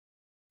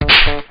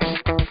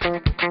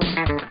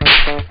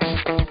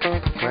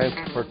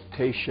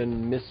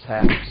transportation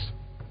mishaps.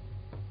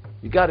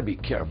 You got to be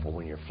careful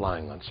when you're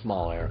flying on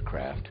small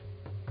aircraft.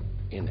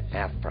 In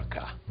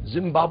Africa,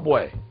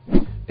 Zimbabwe,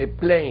 a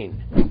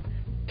plane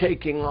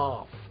taking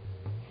off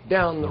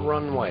down the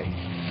runway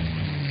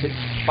hits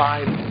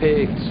 5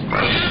 pigs,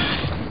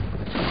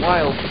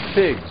 wild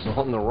pigs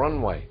on the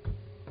runway.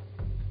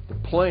 The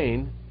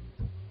plane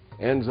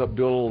ends up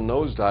doing a little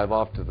nosedive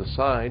off to the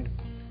side.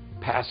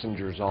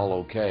 Passengers all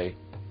okay.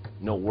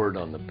 No word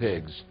on the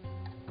pigs,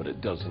 but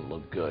it doesn't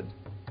look good.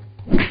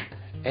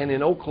 And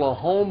in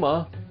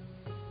Oklahoma,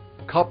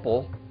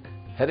 couple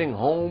heading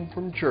home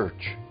from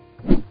church,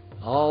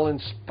 all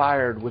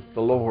inspired with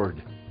the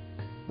Lord,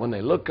 when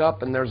they look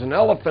up and there's an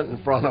elephant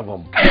in front of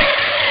them.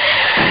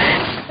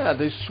 Yeah,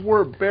 they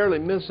swerve, barely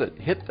miss it,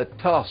 hit the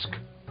tusk.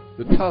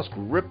 The tusk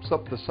rips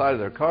up the side of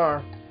their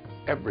car.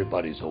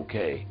 Everybody's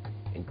okay,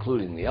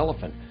 including the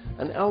elephant.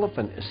 An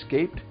elephant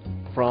escaped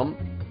from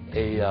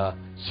a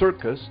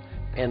circus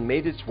and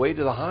made its way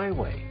to the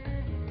highway.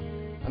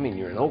 I mean,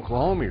 you're in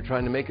Oklahoma, you're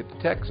trying to make it to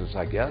Texas,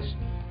 I guess.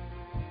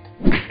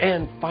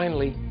 And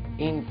finally,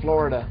 in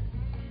Florida,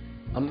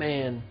 a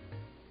man,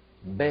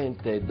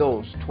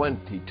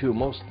 22,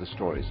 most of the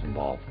stories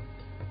involve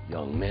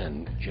young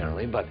men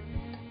generally, but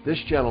this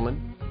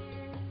gentleman,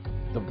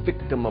 the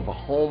victim of a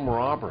home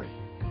robbery,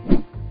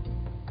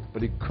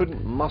 but he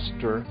couldn't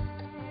muster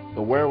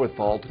the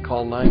wherewithal to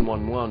call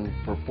 911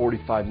 for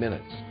 45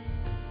 minutes.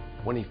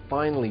 When he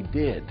finally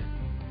did,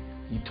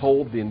 he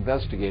told the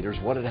investigators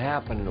what had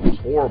happened, and it was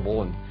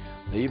horrible, and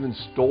they even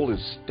stole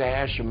his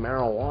stash of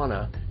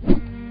marijuana.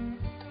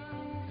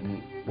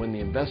 And when the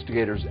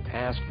investigators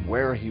asked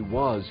where he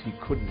was, he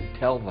couldn't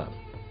tell them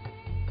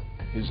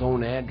his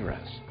own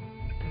address.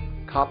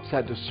 Cops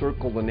had to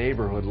circle the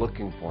neighborhood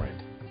looking for him.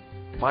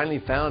 Finally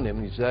found him,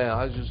 and he said,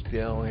 I was just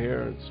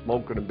here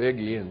smoking a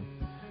biggie, and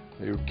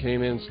they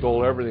came in and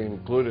stole everything,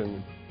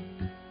 including.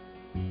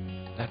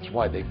 That's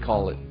why they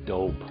call it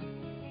dope.